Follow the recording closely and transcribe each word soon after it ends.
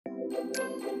Good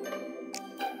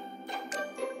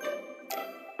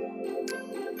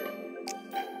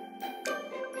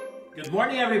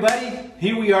morning, everybody.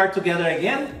 Here we are together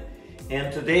again,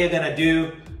 and today I'm gonna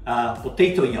do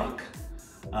potato gnocchi.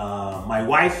 My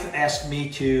wife asked me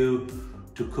to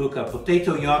cook a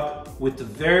potato gnocchi with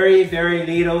very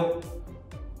little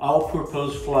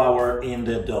all-purpose flour in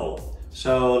the dough.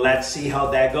 So let's see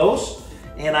how that goes.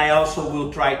 And I also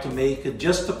will try to make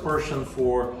just a portion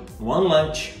for one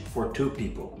lunch for 2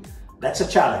 people. That's a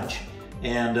challenge,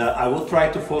 and I will try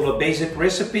to follow a basic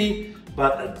recipe,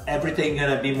 but everything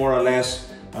gonna be more or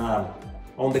less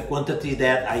on the quantity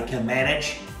that I can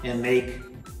manage and make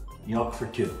gnocchi for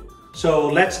 2. So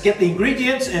let's get the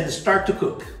ingredients and start to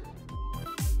cook.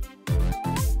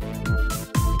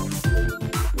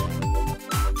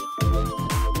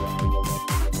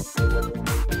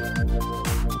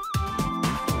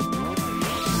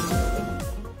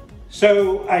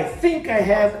 So I think I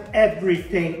have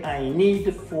everything I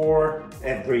need for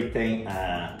everything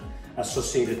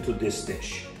associated to this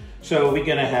dish. So we're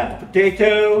gonna have the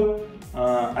potato.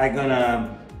 I'm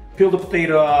gonna peel the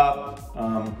potato up,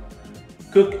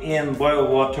 cook in boiled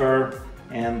water,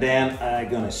 and then I'm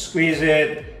gonna squeeze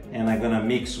it, and I'm gonna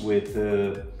mix with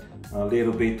a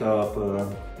little bit of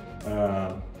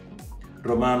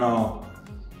Romano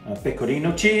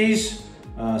pecorino cheese,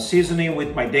 seasoning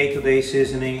with my day-to-day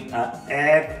seasoning,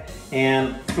 egg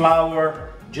and flour,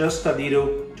 just a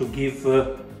little to give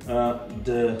the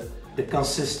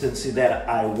consistency that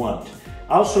I want.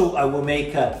 Also, I will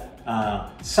make a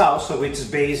salsa which is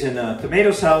based in a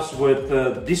tomato sauce with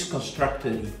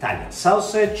deconstructed Italian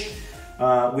sausage,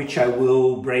 which I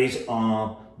will braise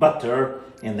on butter,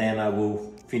 and then I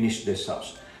will finish the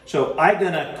sauce. So I'm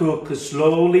gonna cook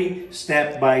slowly,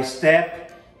 step by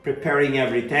step, preparing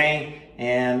everything,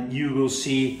 and you will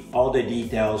see all the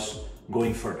details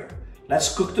going further. Let's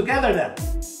cook together then.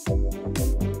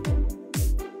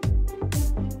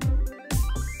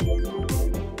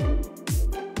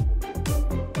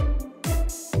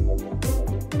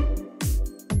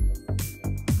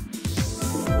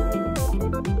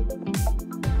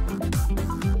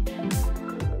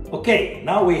 Okay,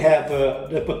 now we have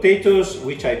the potatoes,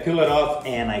 which I peel it off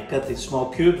and I cut in small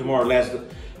cubes, more or less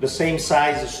the same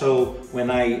size, so when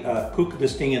I cook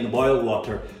this thing in boiled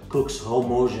water, cooks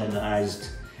homogenized.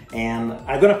 And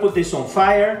I'm gonna put this on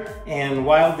fire, and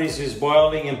while this is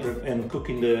boiling and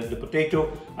cooking the potato,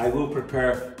 I will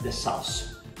prepare the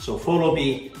sauce. So follow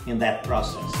me in that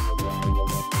process.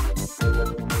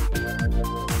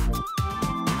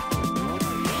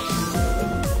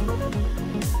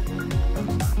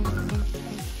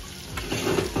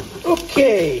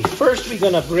 Okay, first we're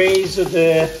gonna braise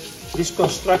the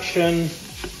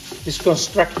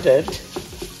deconstructed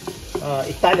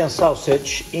Italian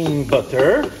sausage in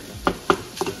butter.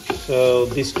 So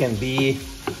this can be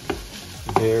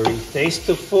very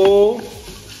tasteful.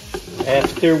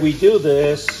 After we do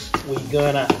this, we're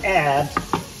gonna add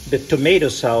the tomato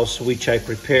sauce which I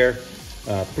prepared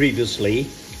previously.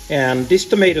 And this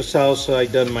tomato sauce I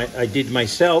did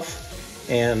myself.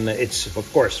 And it's, of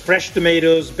course, fresh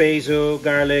tomatoes, basil,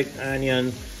 garlic,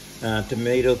 onion,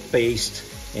 tomato paste,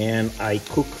 and I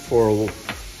cook for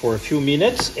a few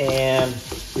minutes and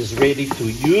is ready to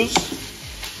use.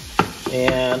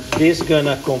 And this is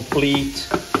gonna complete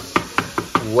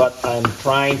what I'm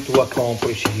trying to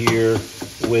accomplish here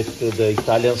with the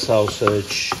Italian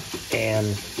sausage and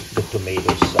the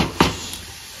tomato sauce.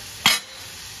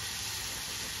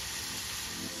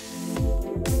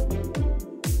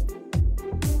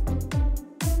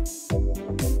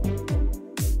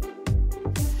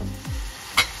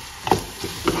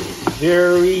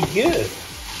 Very good.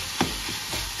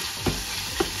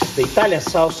 The Italian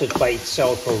sausage by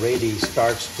itself already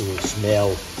starts to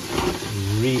smell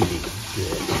really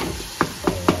good.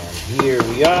 And here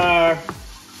we are.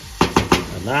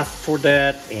 Enough for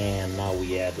that. And now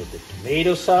we added the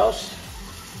tomato sauce.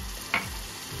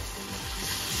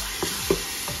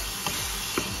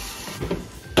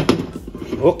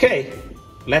 Okay,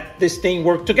 let this thing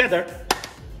work together.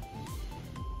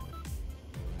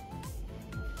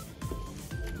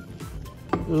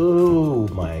 Oh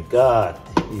my God,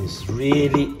 it's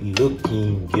really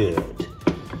looking good.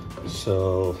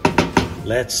 So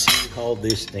let's see how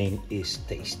this thing is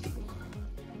tasting.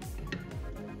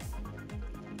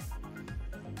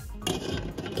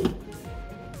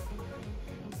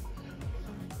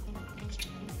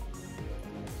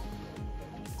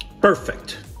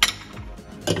 Perfect.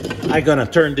 I'm gonna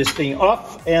turn this thing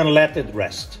off and let it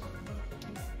rest.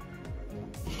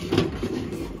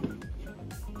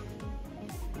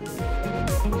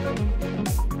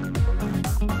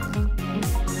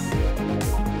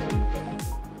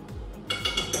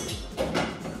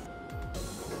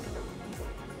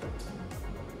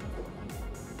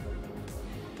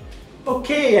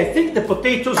 Okay, I think the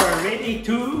potatoes are ready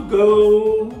to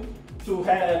go to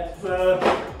have,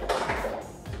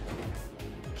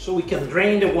 so we can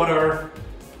drain the water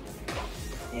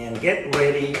and get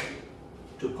ready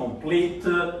to complete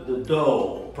the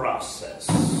dough process.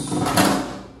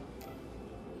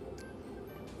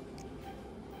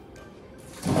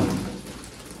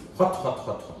 Hot, hot,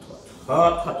 hot, hot, hot,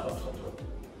 hot, hot, hot, hot,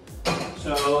 hot.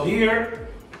 So here,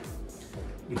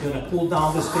 we're gonna cool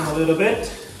down this thing a little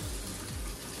bit.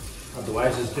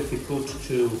 Otherwise it's difficult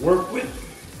to work with.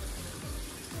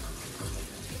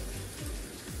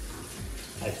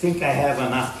 I think I have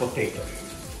enough potato.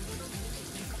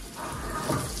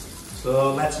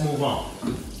 So let's move on.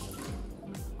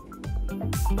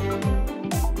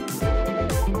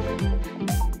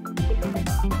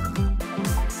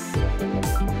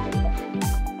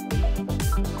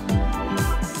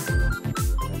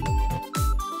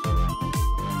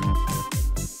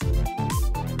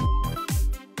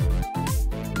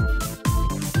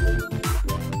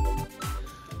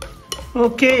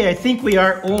 Okay, I think we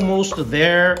are almost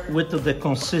there with the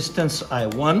consistency I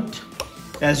want.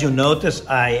 As you notice,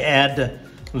 I add a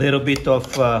little bit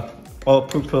of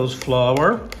all-purpose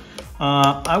flour.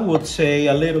 I would say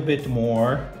a little bit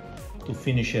more to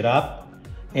finish it up.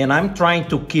 And I'm trying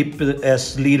to keep it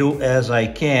as little as I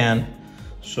can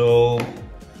so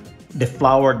the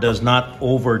flour does not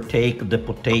overtake the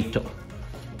potato.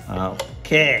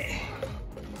 Okay.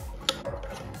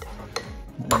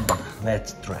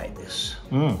 Let's try this.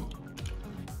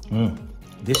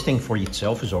 This thing for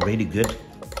itself is already good.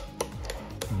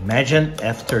 Imagine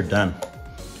after done.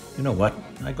 You know what?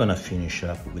 I'm gonna finish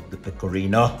up with the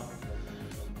pecorino.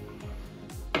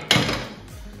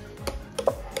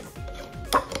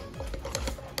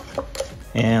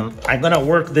 And I'm gonna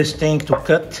work this thing to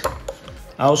cut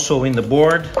also in the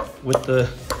board with the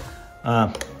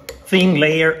thin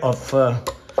layer of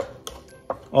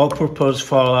all-purpose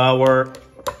flour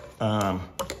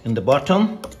in the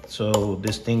bottom, so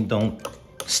this thing don't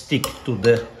stick to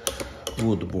the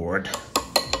wood board.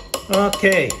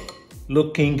 Okay,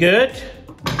 looking good.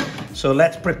 So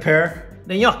let's prepare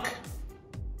the gnocchi.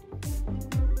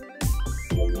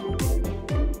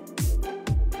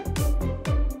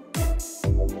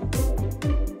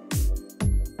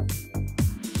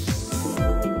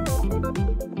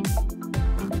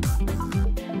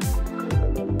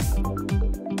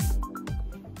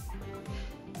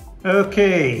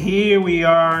 Okay, here we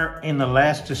are in the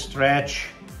last stretch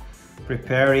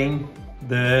preparing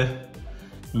the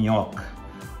gnocchi.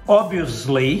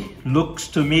 Obviously, looks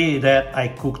to me that I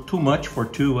cooked too much for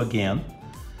two again,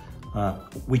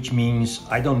 which means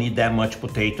I don't need that much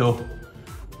potato,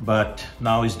 but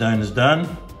now it's done, it's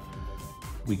done.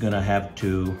 We're gonna have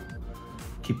to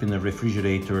keep in the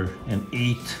refrigerator and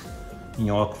eat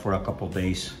gnocchi for a couple of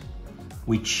days,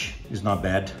 which is not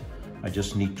bad. I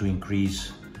just need to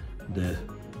increase the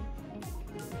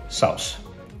sauce.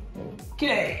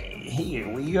 Okay, here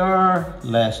we are,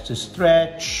 last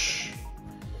stretch.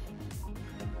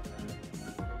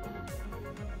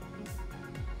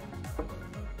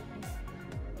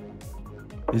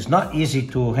 It's not easy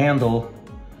to handle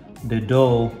the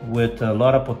dough with a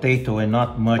lot of potato and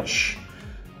not much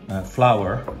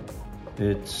flour.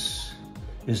 It's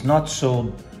not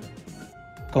so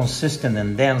consistent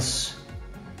and dense,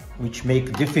 which make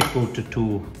it difficult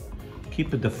to keep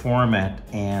the format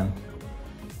and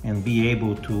be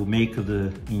able to make the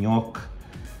gnocchi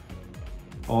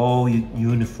all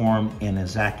uniform and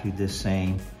exactly the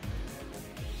same.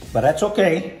 But that's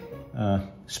okay.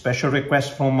 Special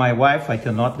request from my wife, I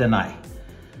cannot deny.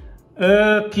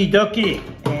 Okie dokie.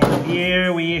 And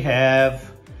here we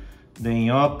have the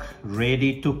gnocchi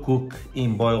ready to cook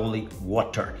in boiling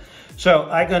water. So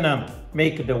I'm gonna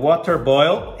make the water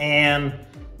boil, and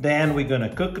then we're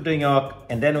gonna cook the gnocchi,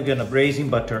 and then we're gonna braise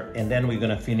in butter, and then we're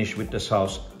gonna finish with the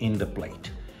sauce in the plate.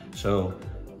 So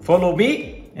follow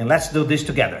me and let's do this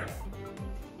together.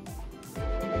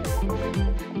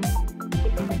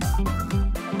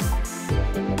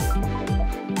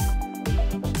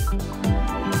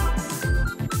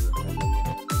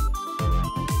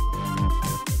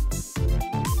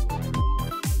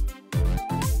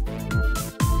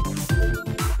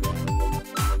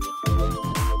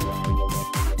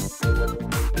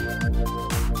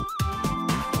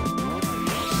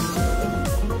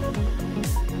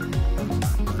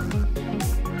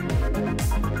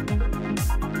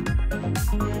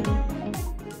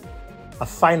 A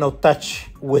final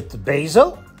touch with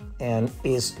basil, and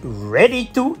is ready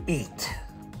to eat.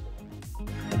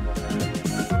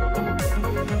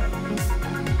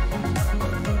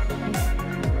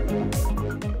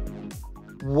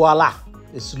 Voila!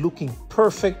 is looking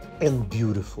perfect and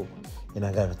beautiful. And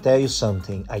I gotta tell you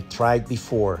something, I tried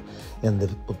before, and the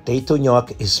potato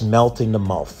gnocchi is melting in the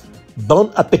mouth.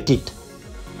 Bon appetit!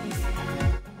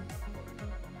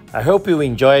 I hope you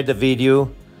enjoyed the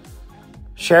video.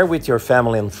 Share with your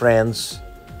family and friends,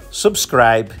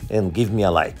 subscribe, and give me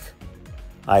a like.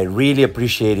 I really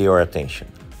appreciate your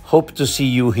attention. Hope to see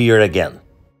you here again.